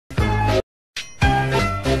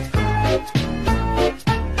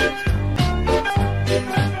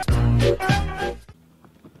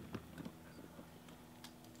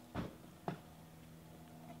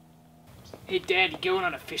Dad, you going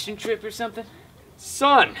on a fishing trip or something?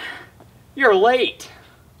 Son, you're late.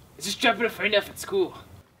 I was just dropping a friend off at school.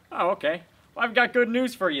 Oh, okay. Well, I've got good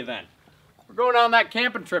news for you then. We're going on that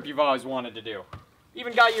camping trip you've always wanted to do.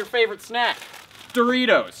 Even got your favorite snack,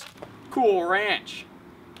 Doritos. Cool Ranch.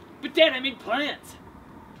 But Dad, I made plans.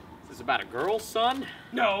 Is this about a girl, son?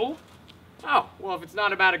 No. Oh, well, if it's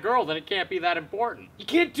not about a girl, then it can't be that important. You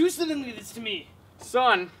can't do something like this to me.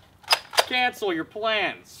 Son, cancel your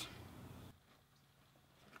plans.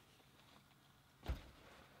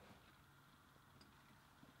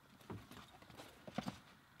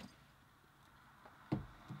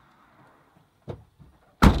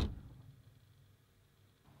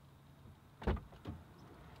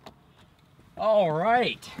 All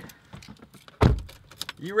right.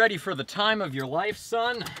 You ready for the time of your life,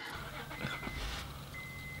 son?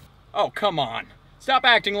 Oh, come on. Stop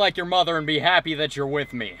acting like your mother and be happy that you're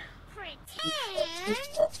with me. Pretend.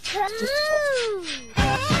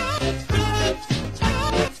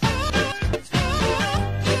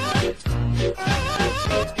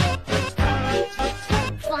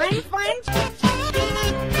 Fun, fun.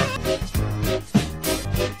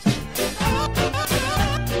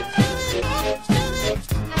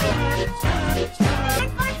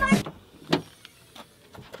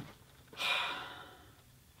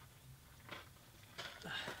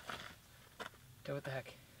 What the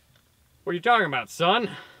heck? What are you talking about,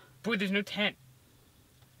 son? Boy, there's no tent.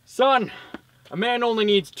 Son, a man only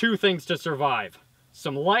needs two things to survive.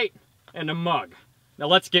 Some light and a mug. Now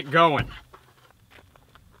let's get going.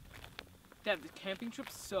 Dad, the camping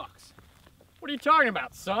trip sucks. What are you talking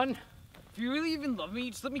about, son? If you really even love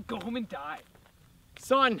me, just let me go home and die.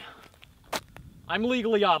 Son, I'm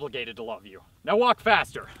legally obligated to love you. Now walk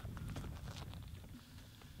faster.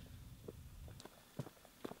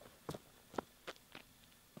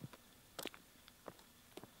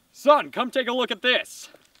 Son, come take a look at this.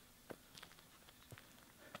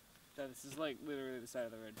 Dad, this is like literally the side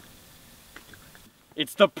of the road.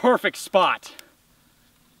 It's the perfect spot.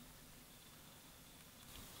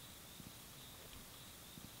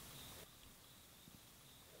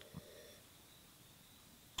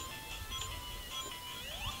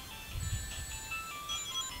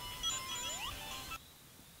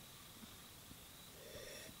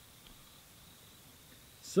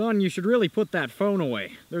 Son, you should really put that phone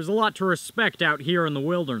away. There's a lot to respect out here in the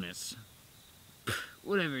wilderness.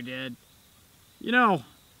 Whatever, Dad. You know,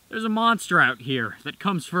 there's a monster out here that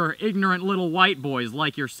comes for ignorant little white boys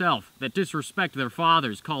like yourself that disrespect their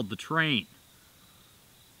fathers called the train.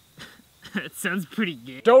 That sounds pretty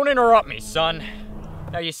gay. Don't interrupt me, son.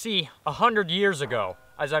 Now you see, 100 years ago,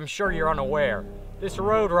 as I'm sure you're unaware, this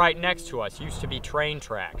road right next to us used to be train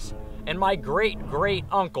tracks. And my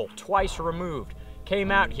great-great-uncle, twice removed,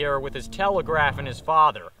 came out here with his telegraph and his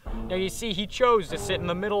father. Now you see, he chose to sit in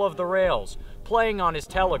the middle of the rails, playing on his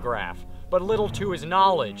telegraph, but little to his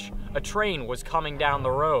knowledge, a train was coming down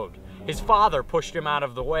the road. His father pushed him out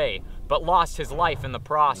of the way, but lost his life in the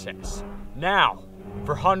process. Now,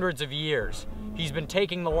 for hundreds of years, he's been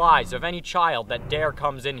taking the lives of any child that dare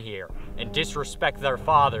comes in here and disrespect their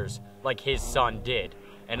fathers like his son did.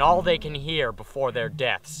 And all they can hear before their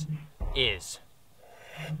deaths is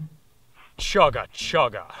chugga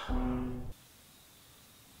chugga.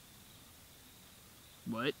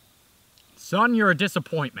 What? Son, you're a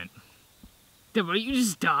disappointment. Dad, why don't you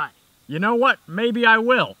just die? You know what? Maybe I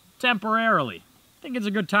will. Temporarily. Think it's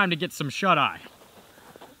a good time to get some shut-eye.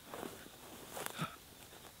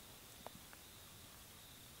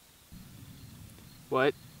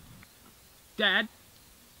 What? Dad?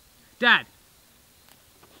 Dad?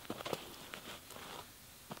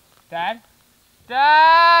 Dad?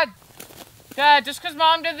 Dad! Dad, just because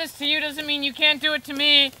Mom did this to you doesn't mean you can't do it to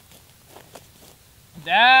me.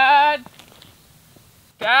 Dad!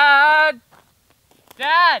 Dad!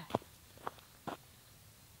 Dad!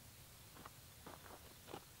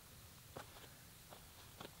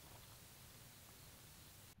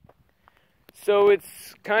 So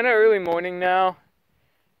it's kind of early morning now,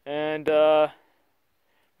 and my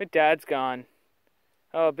dad's gone.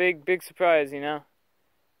 Oh, big surprise, you know?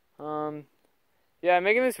 Yeah, I'm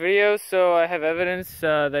making this video so I have evidence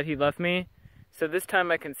that he left me, so this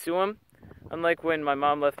time I can sue him. Unlike when my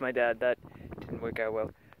mom left my dad, that didn't work out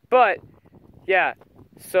well. But, yeah,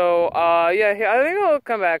 so, yeah, I think I'll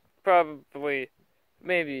come back, probably,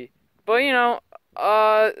 maybe. But, you know,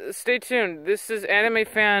 stay tuned. This is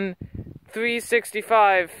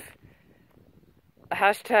AnimeFan365,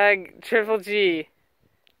 hashtag Triple G,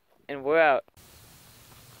 and we're out.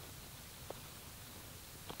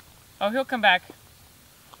 Oh, he'll come back.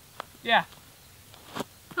 Yeah.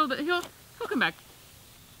 He'll come back.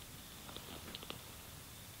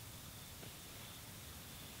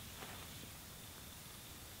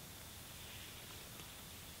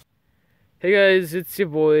 Hey guys, it's your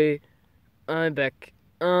boy. I'm back.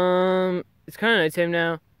 It's kind of nighttime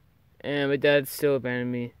now, and my dad still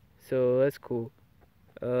abandoned me, so that's cool.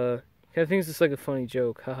 Kind of thinks it's like a funny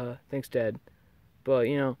joke, haha. Thanks, Dad. But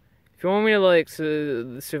you know, if you want me to like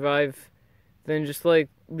survive, then just like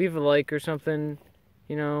leave a like or something,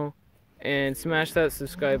 you know, and smash that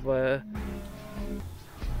subscribe button.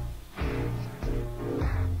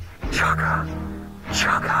 Chugga,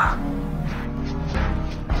 chugga.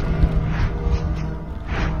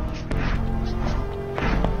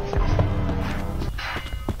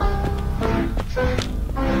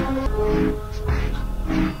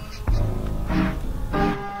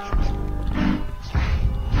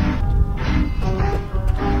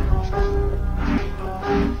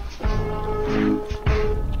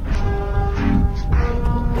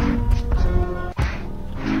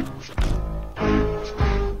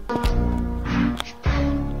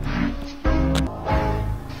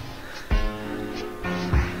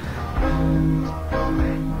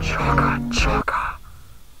 Chugga, chugga.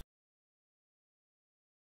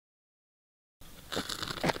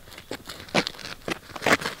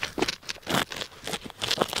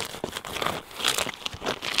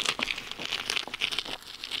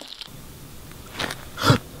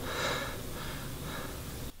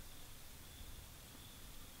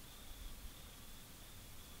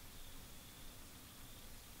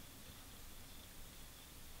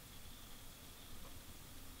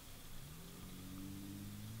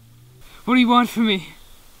 What do you want from me?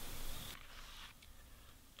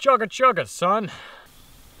 Chugga chugga, son.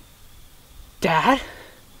 Dad?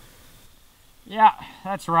 Yeah,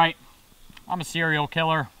 that's right. I'm a serial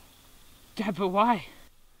killer. Dad, but why?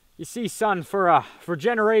 You see, son, for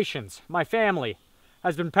generations, my family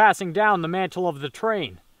has been passing down the mantle of the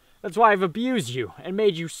train. That's why I've abused you and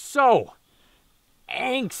made you so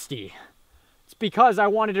angsty. It's because I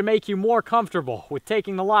wanted to make you more comfortable with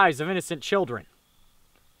taking the lives of innocent children.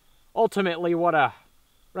 Ultimately, what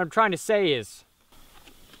I'm trying to say is,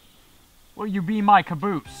 will you be my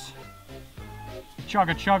caboose?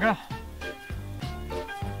 Chugga chugga.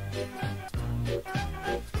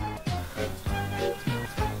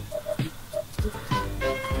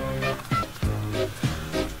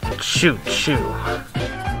 Choo choo.